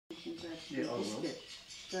Yeah, I will. Biscuit.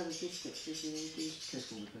 Grab a biscuit because you need to.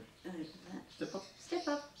 Careful with that. Over that. Step up. Step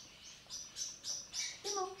up.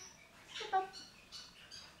 Come on. Step up.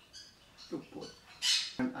 Good boy.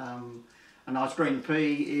 A nice green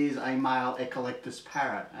pea is a male Echollectus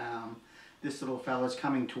parrot. This little fella's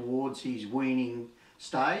coming towards his weaning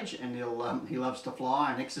stage, and he loves to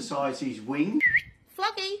fly and exercise his wing.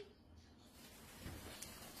 Flocky.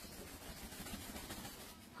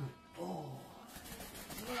 Good boy.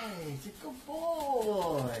 Yes, a good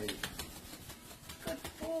boy. Good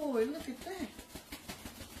boy. Look at that.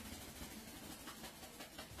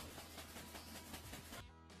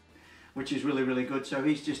 Which is really, really good. So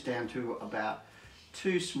he's just down to about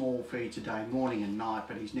 2 small feeds a day, morning and night,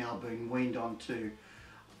 but he's now been weaned onto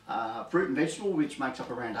fruit and vegetable, which makes up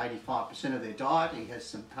around 85% of their diet. He has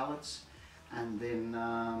some pellets, and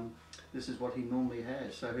then this is what he normally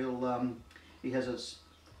has. So he has a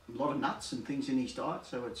lot of nuts and things in his diet,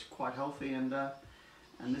 so it's quite healthy, and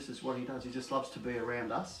this is what he does. He just loves to be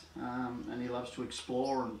around us, and he loves to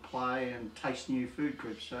explore and play and taste new food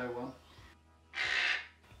groups. So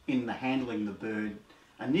in the handling the bird,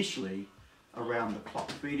 initially around the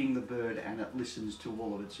clock, feeding the bird, and it listens to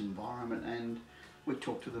all of its environment, and we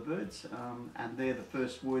talk to the birds, and they're the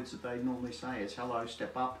first words that they normally say is hello,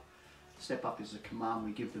 step up. Step up is a command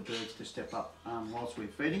we give the birds to step up whilst we're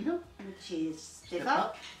feeding them. Which is step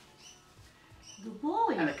up. Good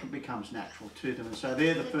boy. And it becomes natural to them, and so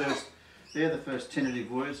they're the first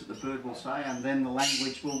tentative words that the bird will say, and then the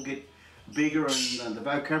language will get bigger, and the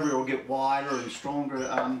vocabulary will get wider and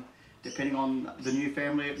stronger depending on the new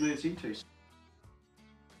family it moves into.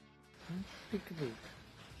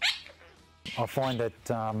 I find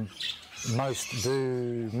that most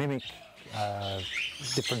do mimic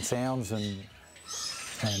different sounds and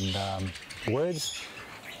words.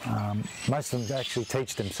 Most of them actually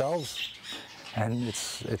teach themselves, and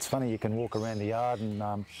it's funny, you can walk around the yard and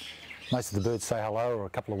most of the birds say hello or a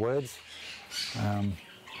couple of words.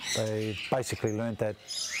 They basically learnt that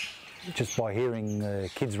just by hearing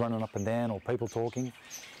kids running up and down or people talking.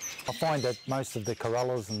 I find that most of the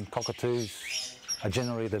corollas and cockatoos are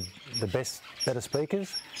generally the better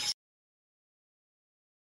speakers.